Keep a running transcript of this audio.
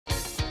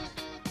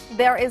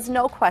There is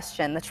no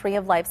question the Tree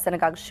of Life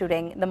Synagogue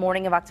shooting the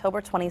morning of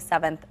October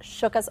 27th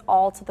shook us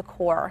all to the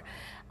core.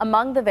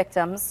 Among the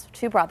victims,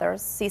 two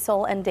brothers,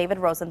 Cecil and David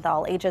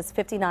Rosenthal, ages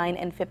 59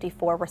 and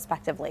 54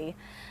 respectively.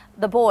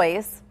 The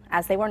boys,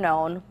 as they were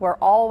known, were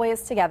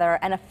always together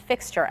and a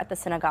fixture at the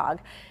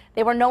synagogue.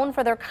 They were known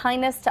for their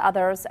kindness to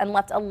others and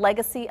left a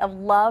legacy of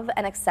love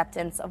and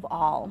acceptance of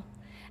all.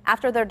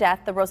 After their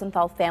death, the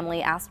Rosenthal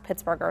family asked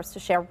Pittsburghers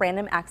to share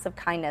random acts of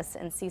kindness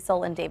in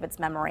Cecil and David's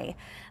memory.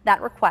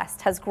 That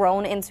request has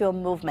grown into a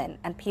movement,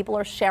 and people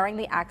are sharing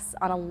the acts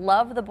on a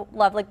Love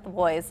Like the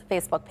Boys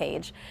Facebook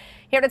page.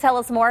 Here to tell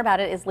us more about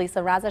it is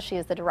Razza. She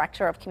is the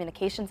Director of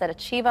Communications at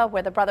Achieva,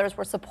 where the brothers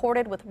were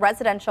supported with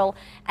residential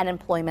and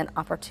employment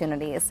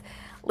opportunities.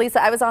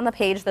 Lisa, I was on the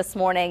page this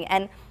morning,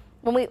 and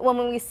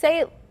when we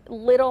say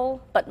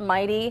little but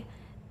mighty,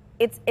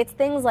 it's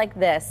things like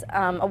this.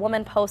 A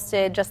woman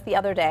posted just the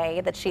other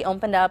day that she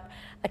opened up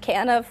a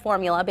can of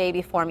formula,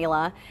 baby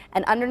formula,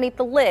 and underneath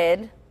the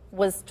lid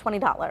was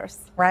 $20.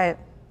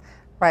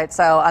 Right.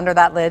 So under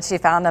that lid, she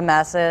found a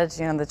message,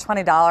 the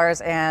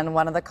 $20 and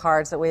one of the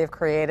cards that we have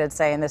created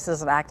saying this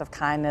is an act of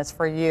kindness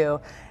for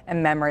you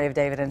in memory of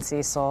David and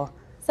Cecil.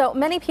 So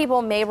many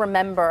people may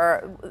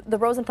remember the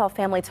Rosenthal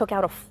family took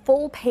out a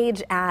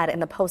full-page ad in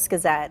the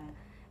Post-Gazette,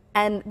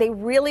 and they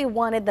really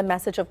wanted the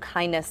message of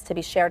kindness to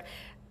be shared.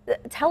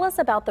 Tell us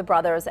about the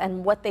brothers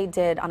and what they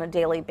did on a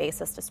daily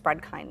basis to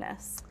spread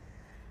kindness.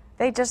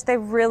 They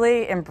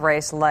really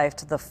embraced life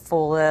to the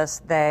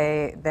fullest.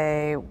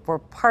 They were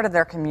part of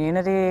their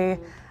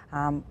community,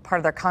 part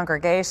of their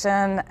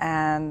congregation,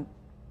 and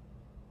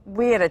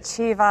we at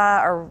Achieva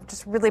are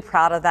just really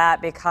proud of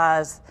that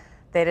because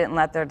they didn't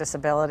let their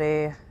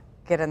disability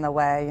get in the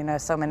way.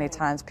 So many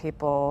times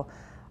people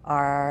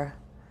are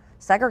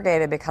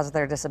segregated because of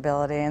their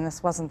disability, and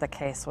this wasn't the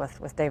case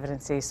with David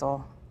and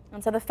Cecil.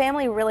 And so the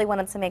family really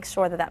wanted to make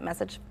sure that that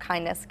message of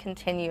kindness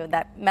continued,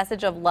 that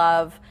message of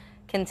love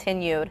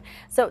continued.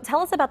 So tell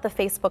us about the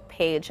Facebook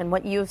page and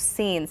what you've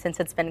seen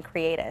since it's been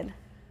created.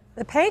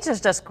 The page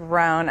has just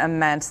grown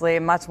immensely,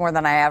 much more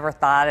than I ever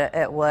thought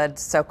it would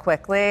so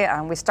quickly.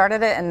 We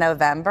started it in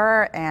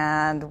November,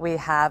 and we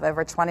have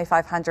over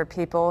 2,500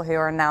 people who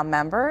are now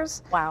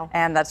members. Wow.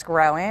 And that's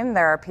growing.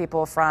 There are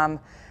people from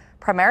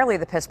primarily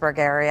the Pittsburgh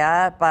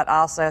area, but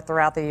also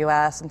throughout the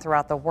U.S. and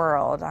throughout the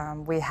world.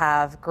 We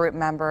have group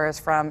members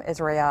from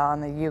Israel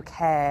and the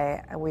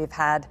UK. We've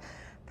had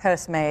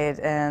posts made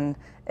in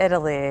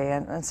Italy.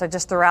 And so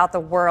just throughout the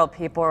world,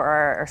 people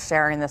are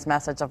sharing this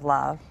message of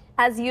love.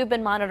 As you've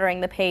been monitoring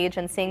the page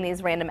and seeing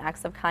these random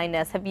acts of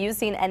kindness, have you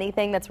seen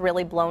anything that's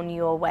really blown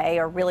you away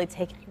or really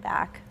taken you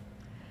back?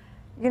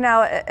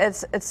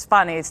 It's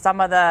funny. Some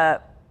of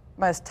the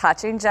most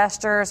touching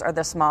gestures are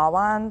the small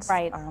ones.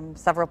 Right.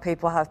 Several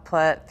people have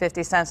put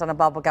 50 cents on a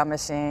bubblegum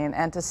machine,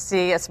 and to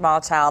see a small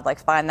child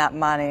find that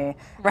money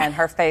and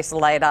her face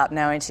light up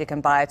knowing she can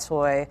buy a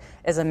toy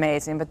is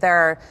amazing. But there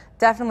are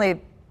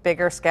definitely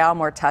bigger scale,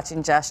 more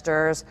touching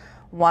gestures.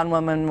 One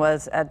woman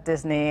was at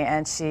Disney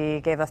and she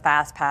gave a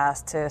fast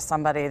pass to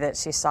somebody that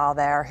she saw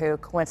there who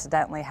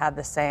coincidentally had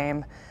the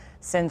same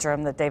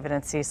syndrome that David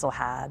and Cecil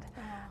had.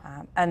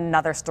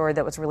 Another story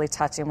that was really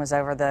touching was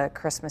over the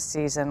Christmas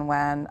season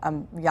when a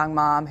young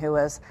mom who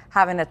was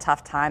having a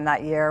tough time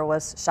that year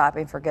was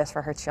shopping for gifts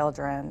for her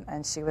children,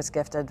 and she was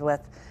gifted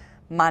with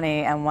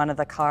money and one of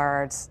the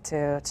cards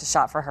to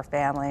shop for her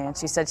family. And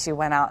she said she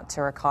went out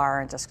to her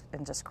car and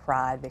just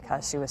cried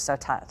because she was so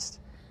touched.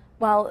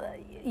 Well,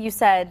 you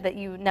said that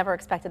you never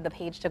expected the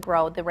page to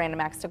grow, the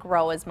random acts to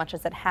grow as much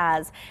as it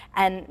has.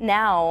 And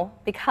now,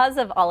 because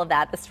of all of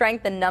that, the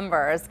strength in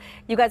numbers,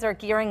 you guys are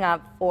gearing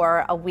up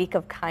for a week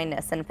of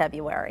kindness in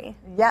February.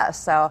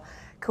 Yes, so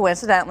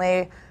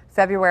coincidentally,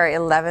 February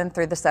 11th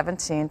through the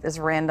 17th is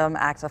Random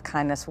Acts of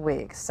Kindness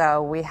Week.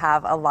 So we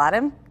have a lot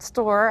in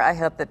store. I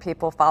hope that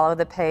people follow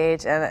the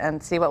page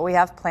and see what we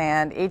have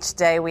planned. Each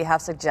day we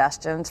have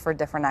suggestions for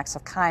different acts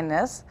of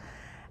kindness.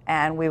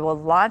 And we will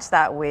launch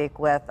that week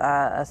with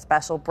a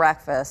special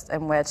breakfast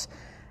in which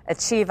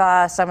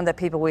Achieva, some of the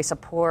people we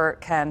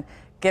support, can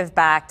give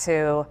back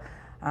to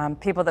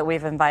people that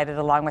we've invited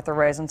along with the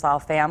Rosenthal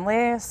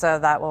family. So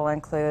that will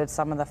include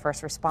some of the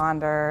first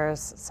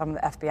responders, some of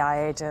the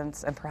FBI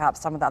agents, and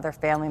perhaps some of the other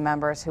family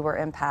members who were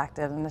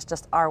impacted. And it's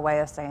just our way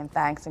of saying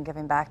thanks and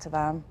giving back to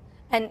them.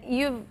 And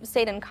you've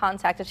stayed in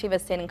contact, Achieva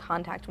stayed in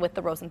contact with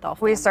the Rosenthal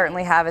family. We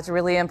certainly have. It's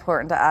really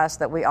important to us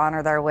that we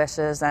honor their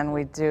wishes and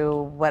we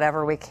do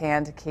whatever we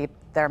can to keep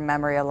their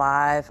memory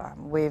alive.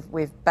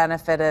 We've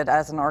benefited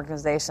as an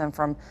organization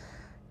from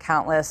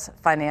countless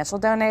financial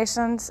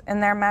donations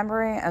in their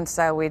memory, and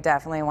so we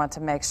definitely want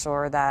to make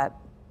sure that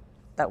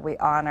we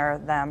honor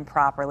them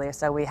properly.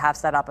 So we have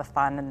set up a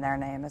fund in their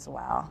name as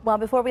well. Well,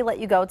 before we let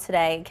you go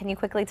today, can you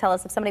quickly tell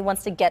us if somebody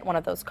wants to get one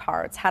of those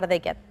cards, how do they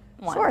get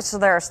one? Sure. So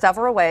there are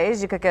several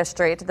ways. You could go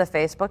straight to the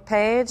Facebook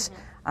page,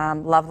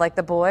 Love Like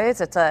the Boys.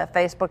 It's a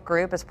Facebook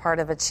group as part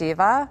of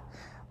Achieva.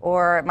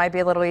 Or it might be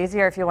a little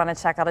easier if you want to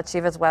check out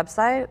Achieva's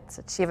website. It's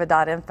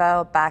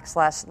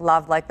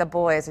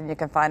achieva.info/lovelikeTheBoys, and you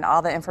can find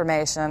all the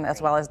information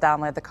as well as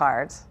download the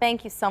cards.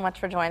 Thank you so much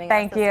for joining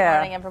Thank us this you.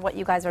 morning and for what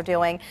you guys are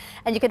doing.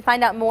 And you can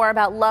find out more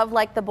about Love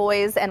Like the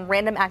Boys and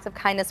Random Acts of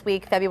Kindness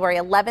Week, February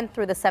 11th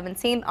through the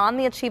 17th on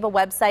the Achieva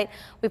website.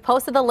 We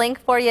posted the link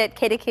for you at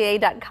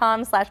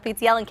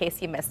kdka.com/PTL in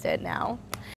case you missed it now.